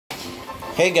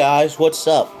Hey guys, what's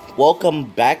up? Welcome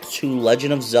back to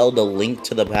Legend of Zelda: Link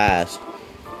to the Past.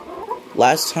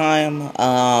 Last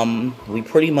time, we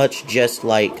pretty much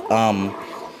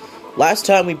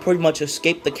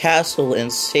escaped the castle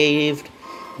and saved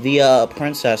the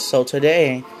princess. So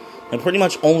today, the pretty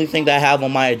much only thing that I have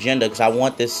on my agenda, because I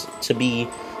want this to be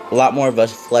a lot more of a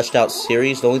fleshed out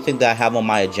series, the only thing that I have on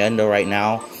my agenda right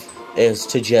now is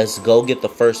to just go get the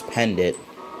first pendant.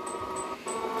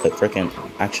 But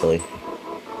actually,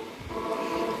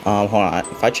 hold on.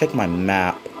 If I check my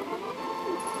map,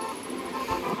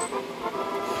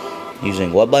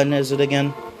 using what button is it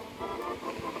again?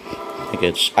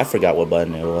 I forgot what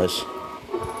button it was.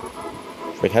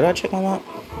 Frick, how do I check my map?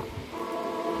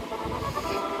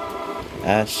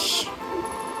 S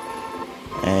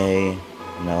A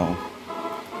no.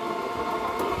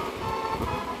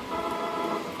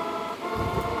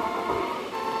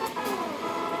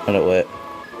 Wait.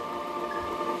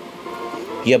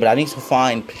 Yeah, but I need to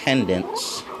find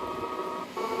pendants.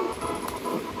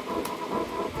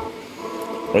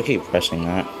 I keep pressing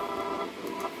that.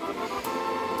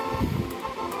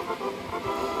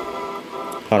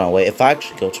 Hold on, wait. If I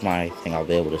actually go to my thing, I'll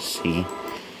be able to see.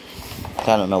 I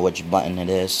don't know which button it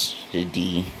is. The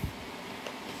D.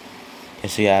 Okay,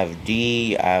 see, I have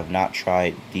D. I have not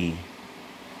tried D.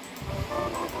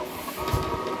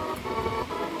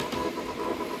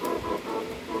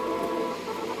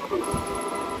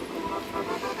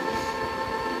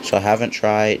 So I haven't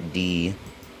tried D.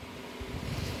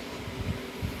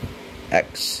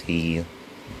 XC.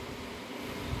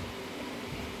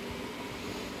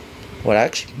 What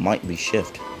actually might be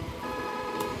shift.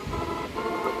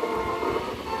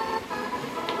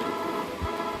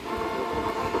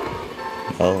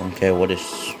 Oh, okay, what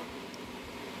is...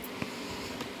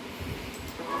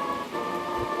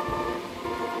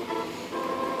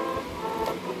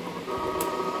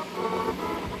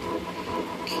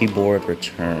 Keyboard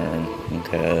return.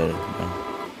 Okay.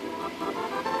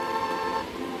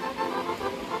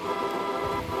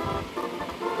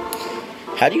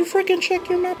 How do you freaking check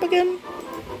your map again?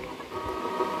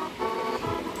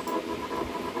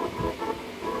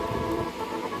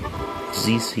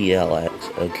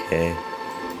 ZCLX, okay.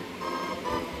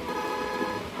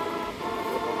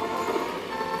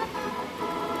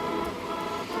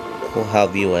 We'll have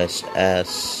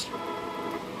USS.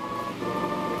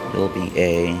 It'll be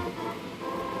A.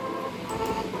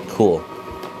 Cool.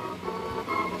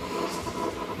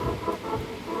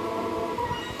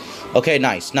 Okay,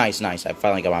 nice. I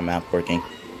finally got my map working.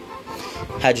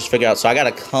 I just figured out. So I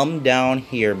gotta come down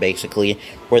here, basically,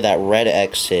 where that red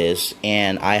X is,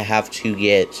 and I have to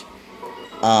get,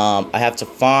 I have to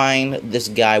find this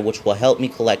guy, which will help me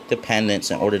collect the pendants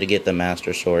in order to get the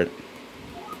Master Sword.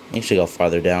 I need to go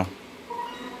farther down.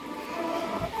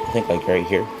 I think like right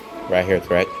here,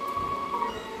 correct?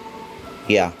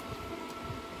 Yeah.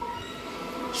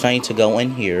 So I need to go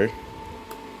in here.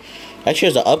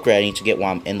 Actually, there's an upgrade I need to get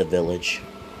while I'm in the village.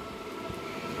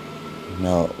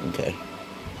 No, okay.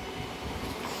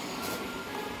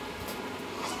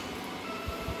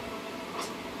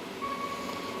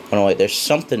 Oh no, wait, there's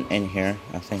something in here.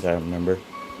 I think I remember.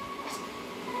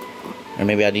 Or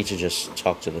maybe I need to just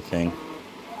talk to the thing.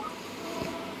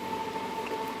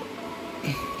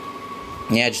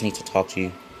 Yeah, I just need to talk to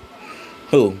you.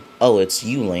 Who? Oh, it's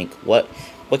you, Link. What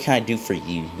can I do for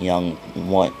you, young...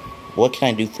 What can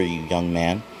I do for you, young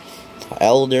man? The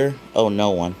elder? Oh,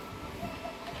 no one.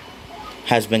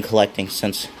 Has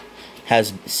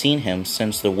seen him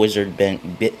since the wizard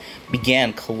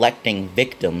began collecting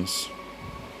victims.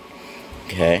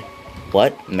 Okay.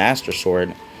 What? Master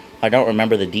Sword? I don't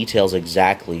remember the details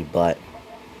exactly, but...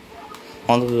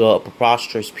 Long ago, a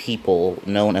preposterous people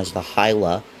known as the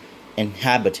Hyla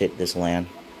inhabited this land.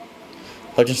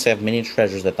 Legends have many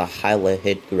treasures that the Hyla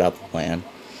hid throughout the land.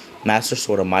 Master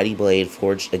Sword, a mighty blade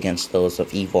forged against those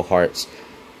of evil hearts.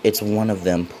 It's one of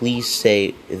them. Please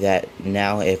say that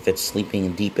now if it's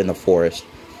sleeping deep in the forest.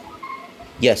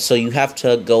 Yes, so you have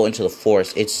to go into the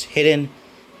forest. It's hidden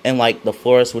in, like, the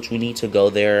forest, which we need to go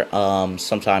there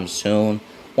sometime soon.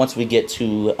 Once we get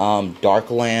to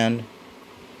Darkland.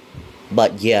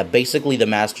 But, yeah, basically the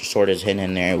Master Sword is hidden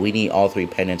in there. We need all three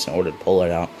pendants in order to pull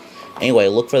it out. Anyway,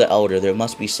 look for the elder. There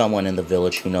must be someone in the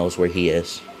village who knows where he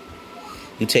is.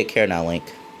 You take care now, Link.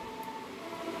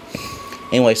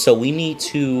 Anyway, so we need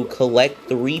to collect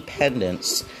 3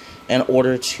 pendants in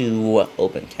order to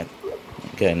open...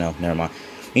 Okay, no, never mind.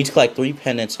 We need to collect 3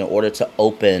 pendants in order to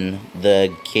open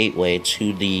the gateway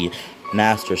to the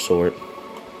Master Sword.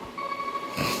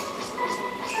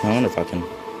 I wonder if I can...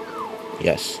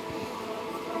 Yes.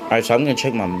 Alright, so I'm going to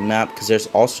check my map, because there's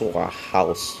also a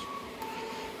house.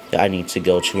 that I need to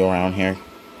go to around here.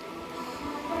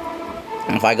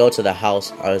 And if I go to the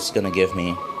house, it's gonna give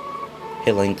me,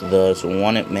 hey Link, the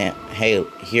wanted man. Hey,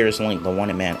 here's Link, the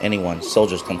wanted man. Anyone,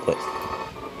 soldiers, come quick.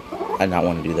 I did not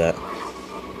want to do that.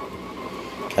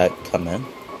 Okay, come in.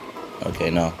 Okay,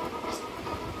 no.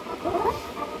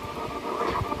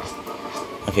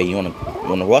 Okay, you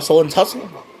wanna rustle and tussle?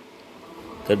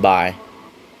 Goodbye.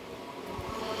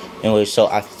 Anyway, so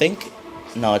I think,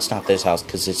 no, it's not this house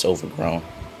because it's overgrown.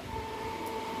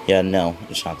 Yeah, no,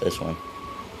 it's not this one.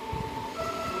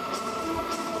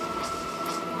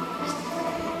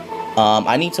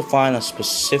 I need to find a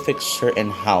specific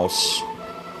certain house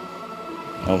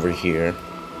over here.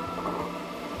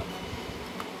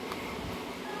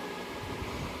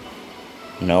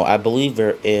 No, I believe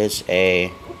there is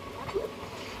a...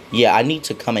 Yeah, I need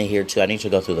to come in here too. I need to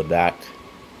go through the back.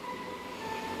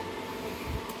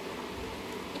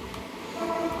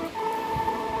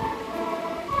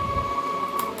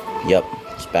 Yep,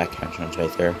 it's back entrance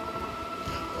right there.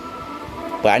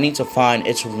 But I need to find...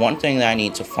 It's one thing that I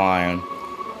need to find.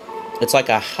 It's like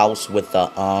a house with a...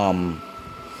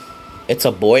 It's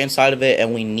a boy inside of it,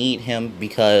 and we need him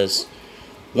because...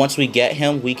 Once we get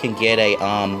him, we can get a...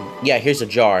 Yeah, here's a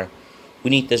jar.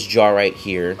 We need this jar right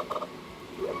here.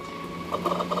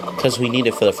 Because we need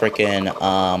it for the freaking...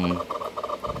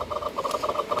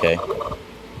 Okay.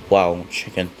 Wow,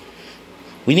 chicken.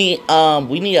 We need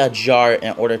a jar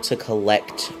in order to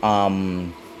collect...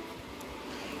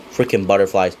 freaking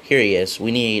butterflies. Here he is.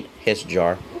 We need his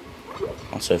jar.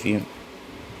 Also, if you...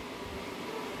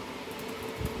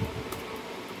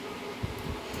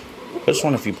 I just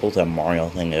wonder if you pulled that Mario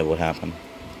thing, it would happen.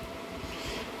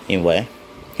 Anyway,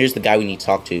 here's the guy we need to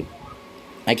talk to.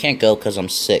 I can't go because I'm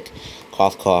sick.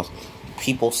 Cough, cough.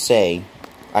 People say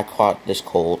I caught this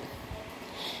cold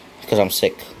because I'm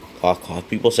sick. Cough, cough.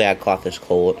 People say I caught this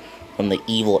cold from the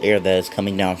evil air that is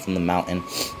coming down from the mountain.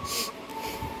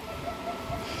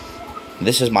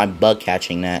 This is my bug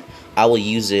catching net. I will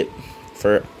use it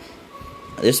for...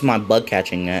 This is my bug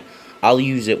catching net. I'll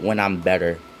use it when I'm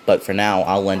better. But for now,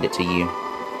 I'll lend it to you.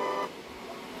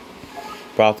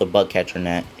 Brought the bug catcher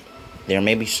net. There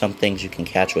may be some things you can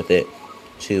catch with it,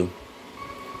 too.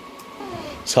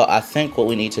 So I think what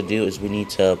we need to do is we need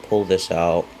to pull this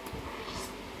out.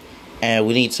 And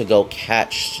we need to go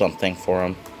catch something for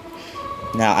him.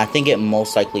 Now, I think it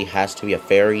most likely has to be a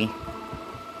fairy.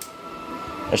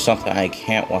 There's something I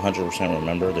can't 100%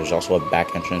 remember. There's also a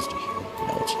back entrance to here.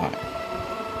 No, it's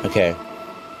not. Okay.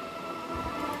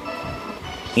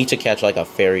 Need to catch like a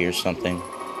fairy or something.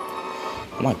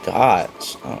 Oh my god.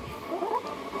 Stop.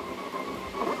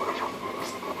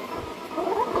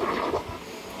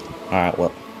 Alright,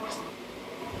 well.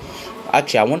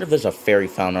 Actually, I wonder if there's a fairy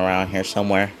fountain around here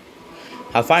somewhere.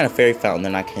 I'll find a fairy fountain,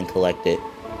 then I can collect it.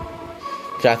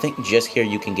 Because I think just here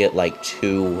you can get like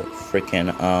 2 freaking,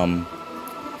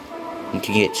 you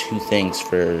can get 2 things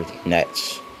for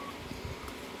nets.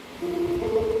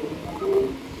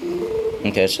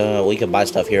 Okay, so we can buy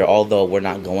stuff here, although we're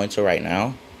not going to right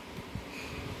now.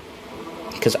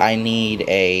 Because I need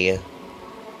a...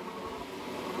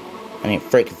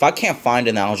 frick, if I can't find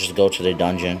it, then I'll just go to the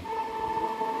dungeon.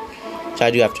 So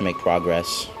I do have to make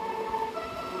progress.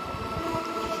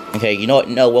 Okay, you know what?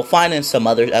 No, we'll find it in some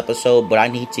other episode, but I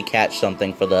need to catch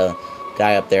something for the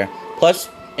guy up there. Plus,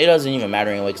 it doesn't even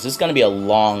matter anyway, because this is going to be a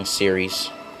long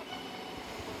series.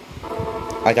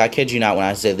 Like, I kid you not when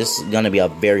I say this is going to be a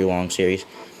very long series.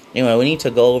 Anyway, we need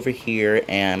to go over here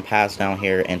and pass down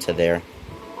here into there.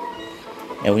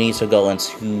 And we need to go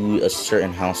into a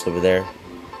certain house over there.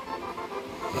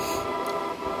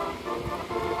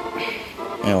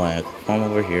 Anyway, come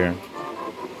over here.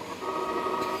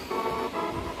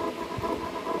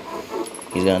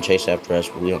 He's going to chase after us,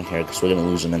 but we don't care because we're going to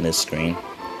lose him in this screen.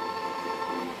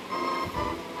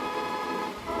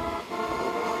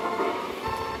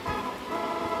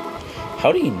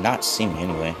 How do you not see me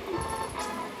anyway?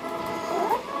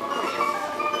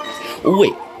 Oh,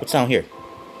 wait. What's down here?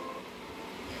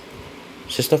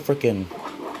 It's just a freaking...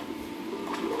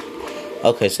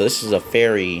 Okay, so this is a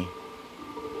fairy...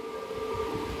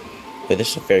 Wait,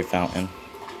 this is a fairy fountain.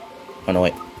 Oh, no,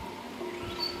 wait.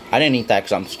 I didn't eat that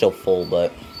because I'm still full,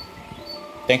 but...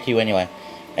 Thank you anyway.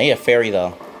 I need a fairy,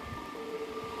 though.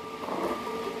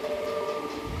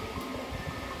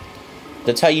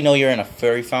 That's how you know you're in a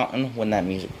fairy fountain, when that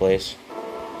music plays.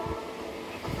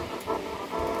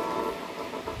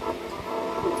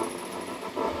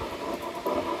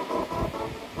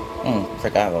 Oh,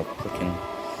 frick, I have a freaking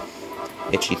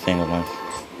itchy thing on my...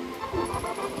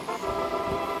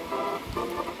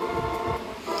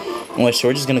 Anyway, so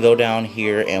we're just gonna go down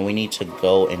here, and we need to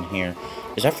go in here.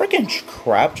 Is that freaking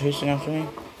crab chasing after me?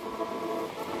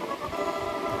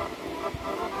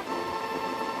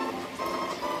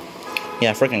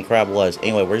 Yeah, freaking crab was.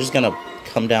 Anyway, we're just gonna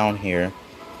come down here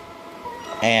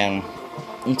and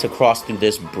need to cross through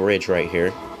this bridge right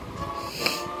here.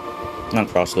 Not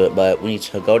cross through it, but we need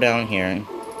to go down here.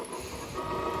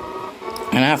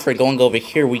 And after going over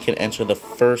here, we can enter the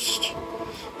first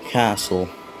castle.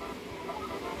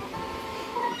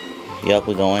 Yep,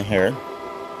 we go in here.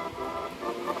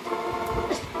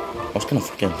 I was gonna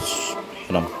freaking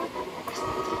hit him.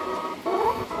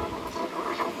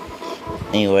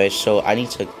 Anyway, so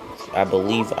I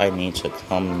believe I need to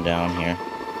come down here.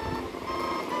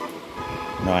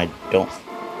 No, I don't.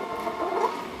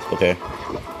 Okay.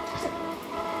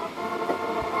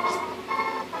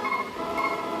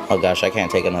 Oh gosh, I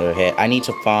can't take another hit. I need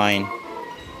to find...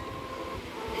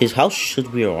 His house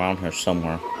should be around here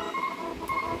somewhere.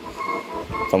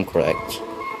 If I'm correct.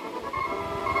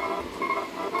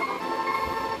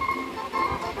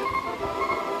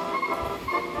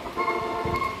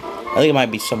 I think it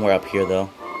might be somewhere up here, though.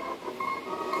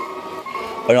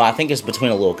 But no, I think it's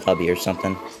between a little cubby or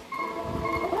something.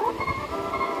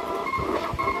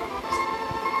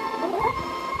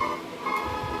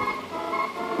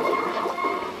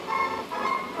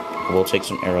 We'll take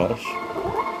some arrows.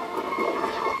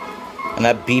 And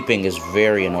that beeping is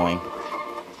very annoying.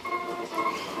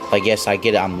 Like, yes, I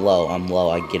get it. I'm low.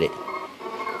 I get it.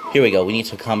 Here we go. We need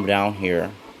to come down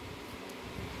here.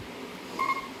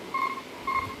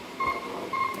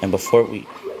 And before we...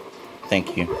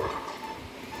 Thank you.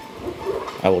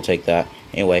 I will take that.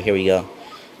 Anyway, here we go.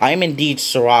 I am indeed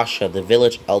Sarasha, the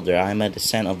village elder. I am a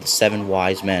descendant of the 7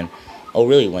 wise men. Oh,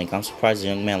 really, Link? I'm surprised a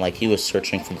young man like you was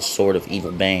searching for the sword of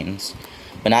evil banes.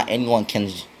 But not anyone can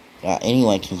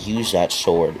use that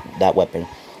sword, that weapon.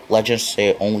 Legends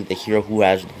say only the hero who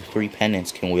has the 3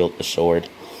 pendants can wield the sword.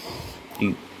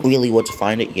 You really want to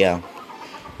find it? Yeah.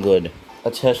 Good.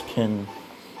 A test can...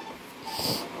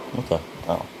 What the...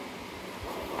 Oh.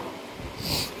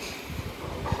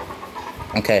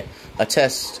 Okay.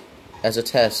 As a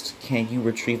test, can you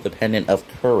retrieve the pendant of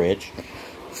courage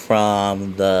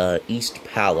from the East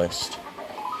Palace?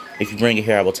 If you bring it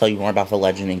here, I will tell you more about the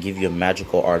legend and give you a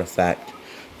magical artifact.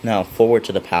 Now, forward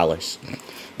to the palace.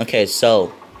 Okay,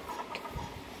 so...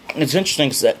 It's interesting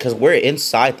because we're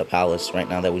inside the palace right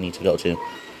now that we need to go to.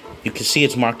 You can see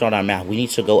it's marked on our map. We need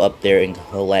to go up there and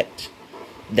collect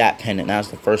that pendant. That's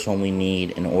the first one we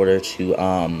need in order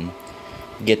to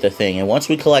get the thing. And once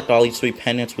we collect all these 3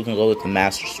 pendants, we can go with the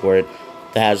Master Sword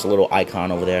that has a little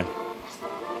icon over there.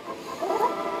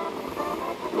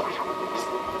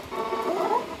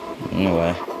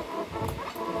 Anyway.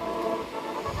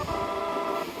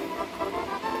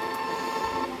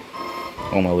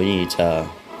 Oh no, we need to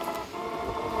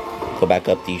go back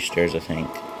up these stairs, I think.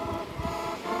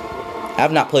 I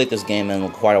have not played this game in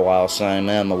quite a while, so I'm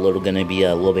gonna be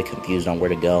a little bit confused on where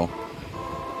to go.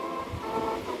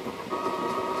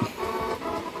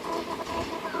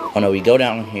 Oh no, we go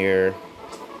down here.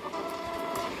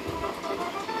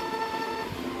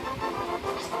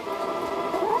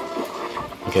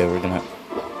 Okay, we're gonna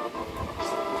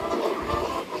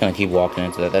keep walking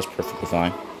into that. That's perfectly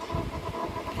fine.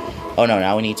 Oh no,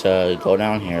 now we need to go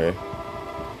down here.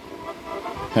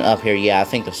 And up here, yeah, I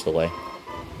think this is the way.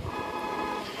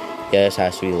 Yeah, this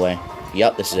has to be the way.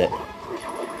 Yep, this is it.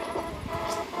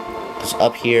 Just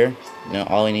up here, you know,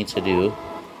 all we need to do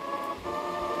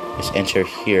is enter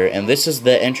here. And this is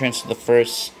the entrance to the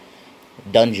first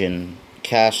dungeon,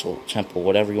 castle, temple,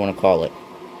 whatever you want to call it.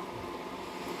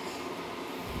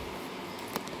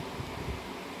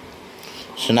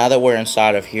 So now that we're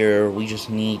inside of here, we just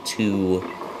need to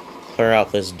clear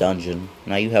out this dungeon.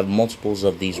 Now you have multiples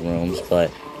of these rooms, but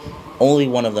only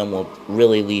one of them will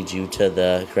really lead you to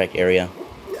the correct area.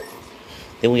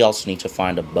 Then we also need to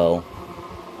find a bow.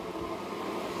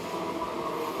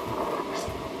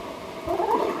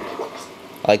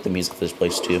 I like the music of this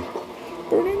place too.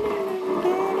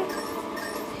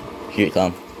 Here it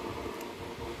comes.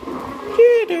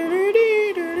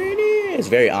 It's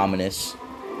very ominous.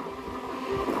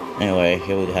 Anyway,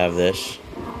 here we have this.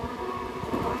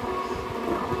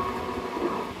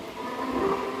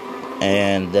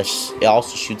 And this, it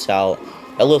also shoots out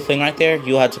that little thing right there.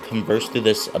 You have to converse through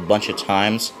this a bunch of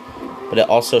times, but it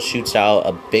also shoots out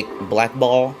a big black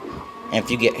ball. And if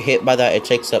you get hit by that, it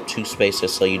takes up 2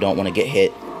 spaces, so you don't want to get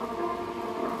hit.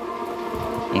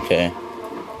 Okay.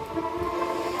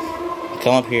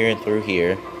 Come up here and through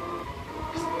here.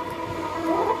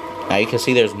 Now you can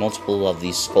see there's multiple of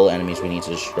these skull enemies we need to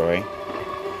destroy.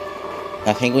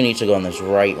 I think we need to go in this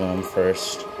right room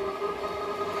first.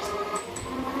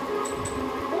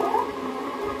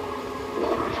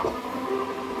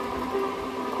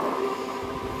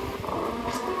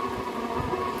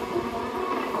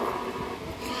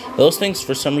 Those things,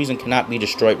 for some reason, cannot be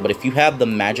destroyed. But if you have the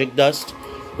magic dust,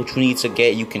 which we need to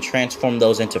get, you can transform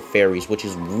those into fairies, which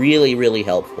is really, really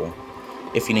helpful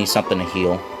if you need something to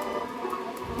heal.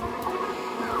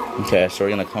 Okay, so we're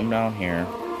going to come down here.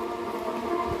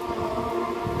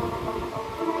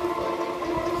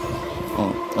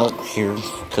 Up here,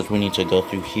 because we need to go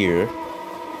through here.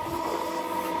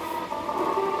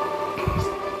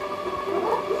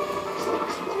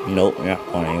 Nope, we're not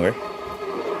going anywhere.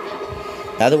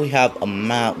 Now that we have a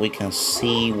map, we can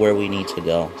see where we need to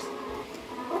go.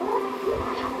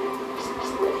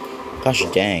 Gosh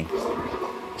dang.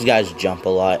 These guys jump a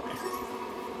lot.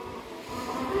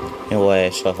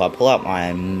 Anyway, so if I pull out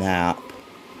my map.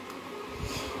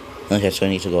 Okay, so I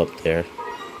need to go up there.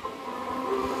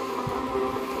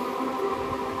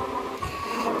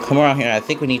 Come around here. I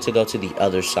think we need to go to the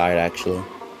other side, actually.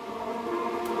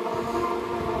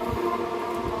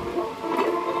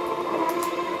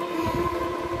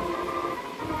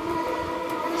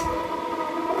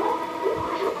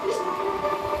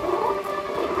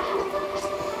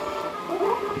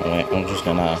 Alright, I'm just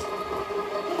gonna...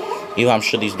 Even I'm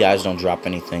sure these guys don't drop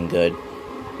anything good.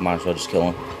 Might as well just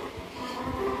kill them.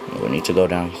 We need to go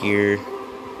down here.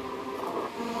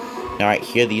 Alright,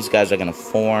 here these guys are gonna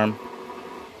form.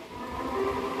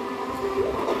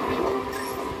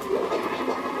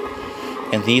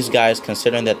 And these guys,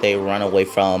 considering that they run away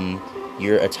from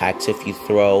your attacks if you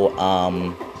throw,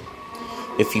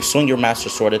 if you swing your Master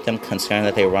Sword at them, considering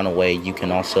that they run away, you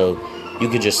can also, you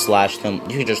could just slash them,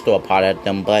 you could just throw a pot at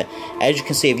them. But as you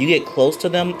can see, if you get close to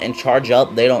them and charge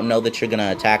up, they don't know that you're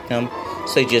gonna attack them,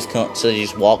 so they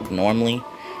just walk normally,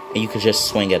 and you could just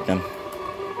swing at them.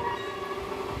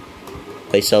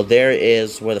 Okay, so there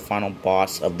is where the final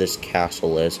boss of this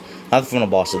castle is. Not the final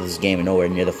boss of this game, and nowhere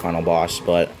near the final boss,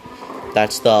 but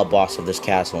that's the boss of this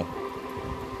castle.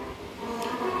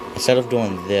 Instead of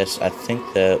doing this, I think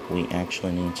that we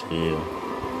actually need to do...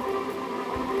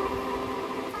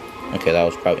 Okay, that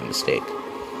was probably a mistake.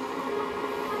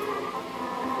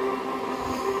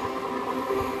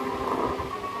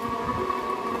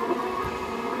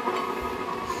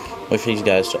 Wait for these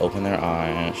guys to open their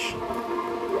eyes.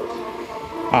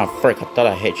 Ah, frick, I thought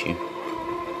I hit you.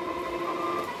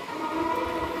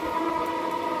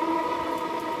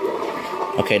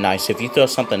 Okay, nice. If you throw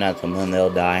something at them, then they'll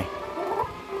die.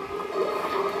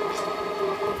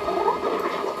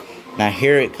 Now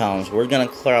here it comes. We're gonna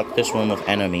clear out this room of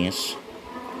enemies.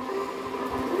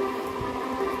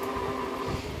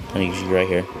 I'm gonna use you right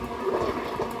here.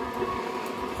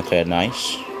 Okay,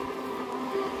 nice.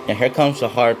 Now here comes the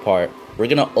hard part. We're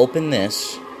gonna open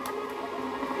this.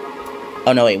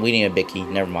 Oh no, wait, we need a big key.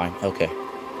 Never mind. Okay.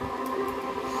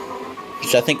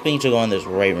 So I think we need to go in this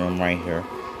right room right here.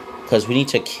 Because we need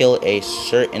to kill a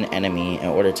certain enemy in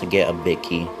order to get a big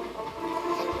key.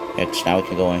 Next, now we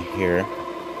can go in here.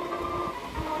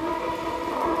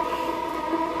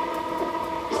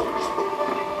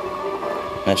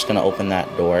 That's gonna open that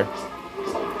door.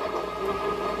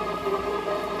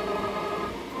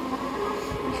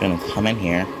 We're gonna come in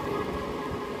here.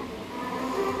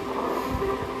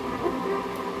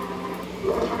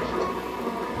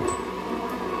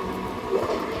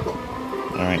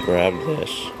 Alright, grab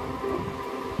this.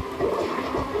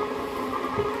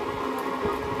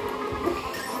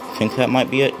 I think that might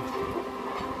be it.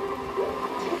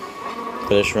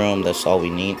 For this room, that's all we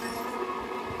need.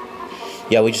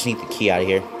 Yeah, we just need the key out of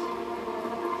here.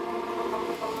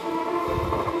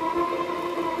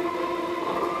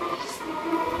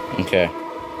 Okay.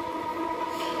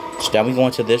 So now we go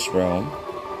into this room.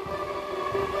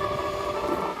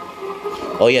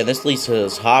 Oh yeah, this leads to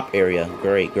this hop area.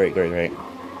 Great, great, great, great.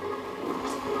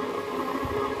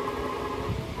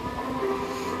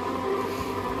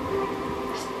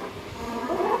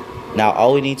 Now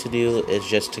all we need to do is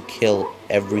just to kill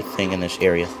everything in this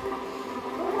area.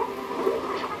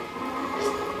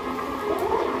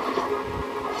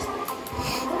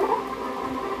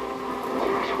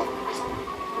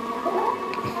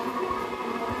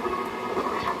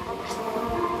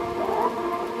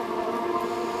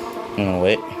 I'm gonna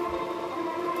wait.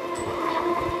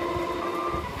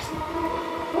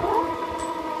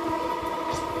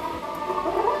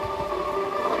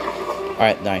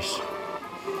 Alright, nice.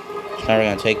 So now we're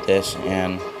gonna take this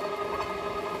and...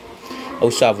 Oh,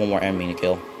 we still have one more enemy to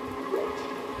kill.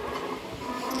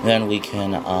 Then we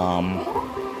can,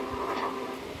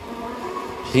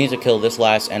 we need to kill this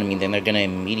last enemy, then they're gonna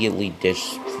immediately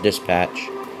dispatch.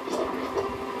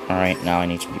 Alright, now I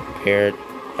need to be prepared.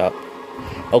 Up.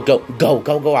 Oh, go, go,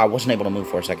 go, go. I wasn't able to move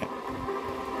for a second.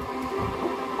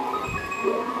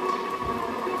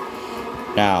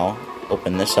 Now,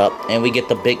 open this up, and we get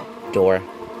the big door.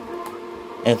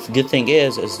 And the good thing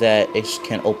is that it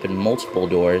can open multiple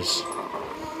doors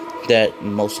that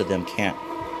most of them can't.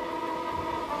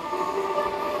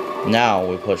 Now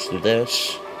we push through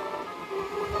this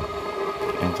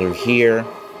and through here.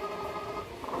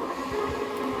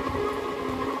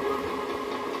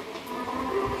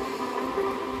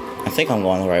 I think I'm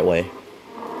going the right way.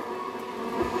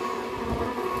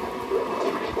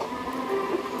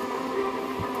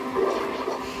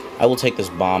 I will take this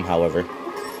bomb, however.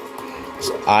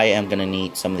 So I am going to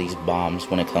need some of these bombs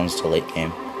when it comes to late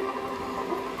game.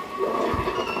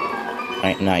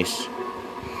 Alright, nice.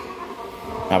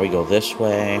 Now we go this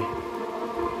way.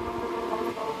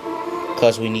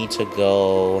 Because we need to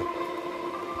go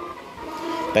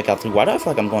back out through. Why do I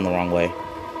feel like I'm going the wrong way?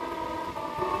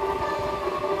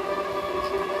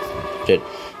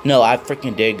 No, I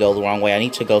freaking did go the wrong way. I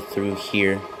need to go through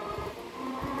here.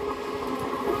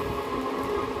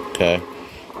 Okay.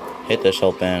 Hit this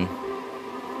open.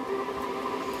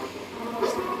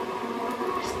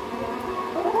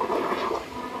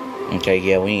 Okay,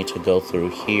 yeah, we need to go through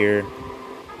here.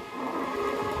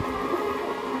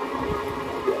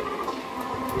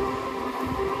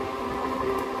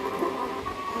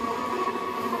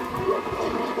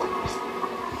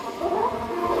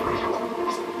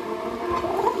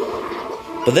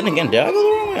 But then again, did I go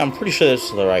the wrong way? I'm pretty sure this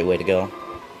is the right way to go.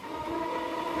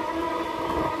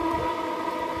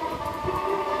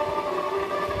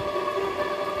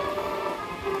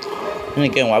 And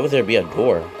again, why would there be a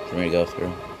door for me to go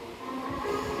through?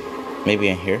 Maybe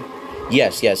in here?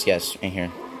 Yes, in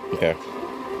here. Okay.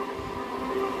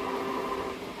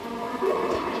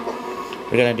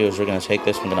 What we're gonna do is we're gonna take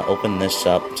this, we're gonna open this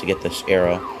up to get this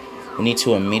arrow. We need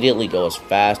to immediately go as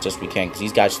fast as we can, because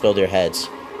these guys throw their heads.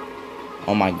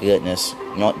 Oh my goodness.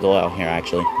 You know what? Go out here,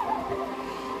 actually.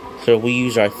 So we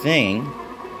use our thing.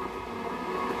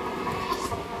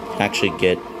 Actually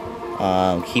get,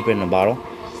 keep it in the bottle.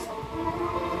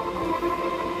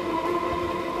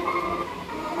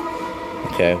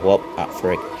 Okay, well,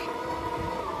 frick.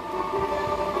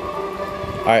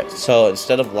 Alright, so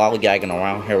instead of lollygagging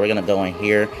around here, we're gonna go in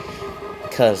here,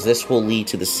 because this will lead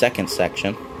to the second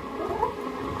section.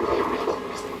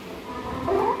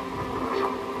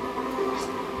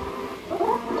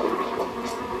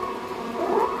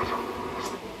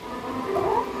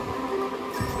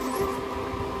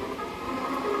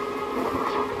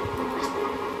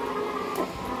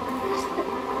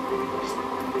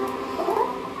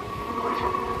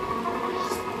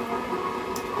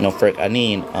 No, frick, I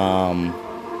need, I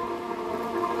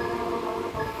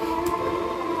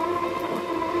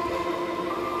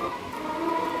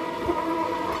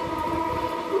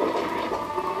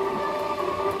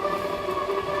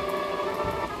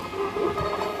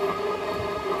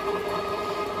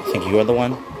think you are the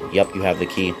one? Yep, you have the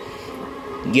key.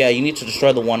 Yeah, you need to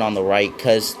destroy the one on the right,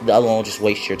 because the other one will just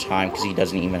waste your time, because he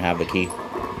doesn't even have the key.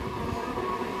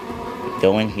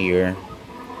 Go in here.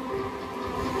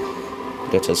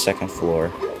 Go to the second floor.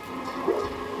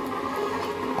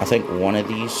 I think one of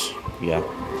these, yeah.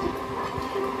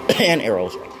 And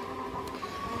arrows.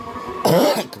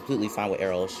 Completely fine with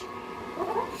arrows.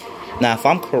 Now, if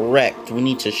I'm correct, we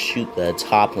need to shoot the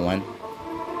top one.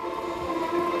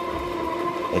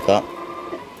 Wake up.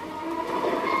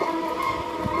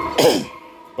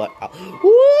 But,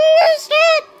 what's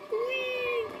that?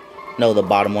 No, the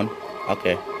bottom one.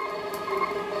 Okay.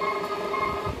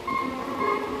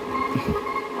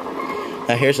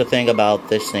 Now, here's the thing about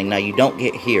this thing. Now, you don't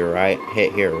get here, right?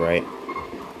 Hit here, right?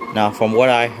 Now, from what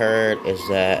I heard is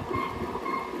that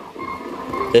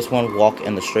this one walk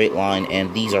in the straight line,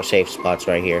 and these are safe spots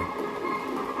right here,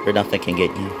 where nothing can get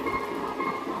you.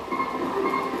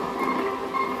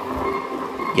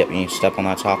 Yep, you need to step on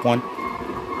that top one,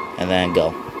 and then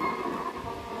go.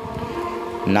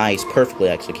 Nice, perfectly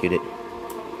executed.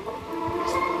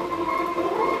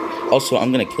 Also,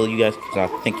 I'm gonna kill you guys because I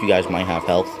think you guys might have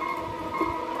health.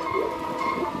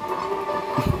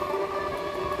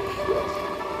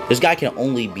 This guy can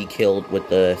only be killed with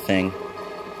the thing.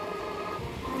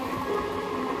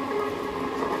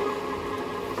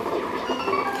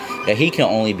 Yeah, he can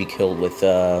only be killed with,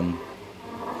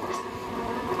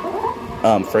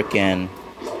 frickin'...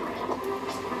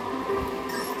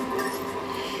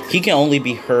 He can only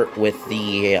be hurt with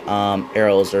the,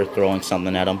 arrows or throwing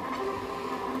something at him.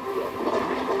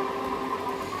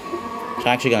 So I'm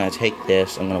actually gonna take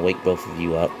this. I'm gonna wake both of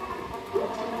you up.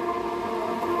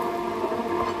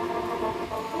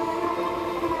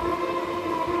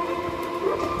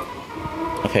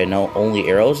 Okay, no, only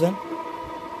arrows then?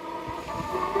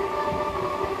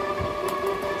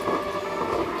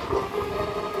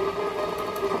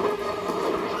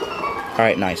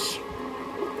 Alright, nice.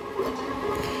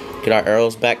 Get our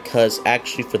arrows back, because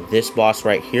actually for this boss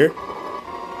right here,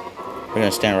 we're going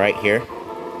to stand right here.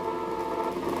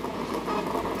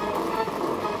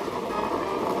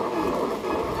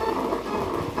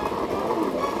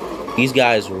 These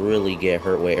guys really get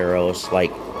hurt with arrows,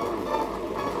 like...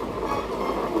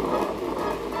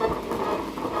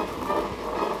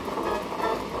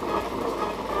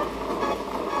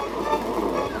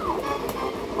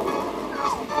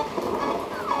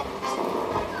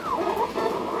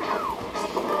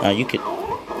 you could...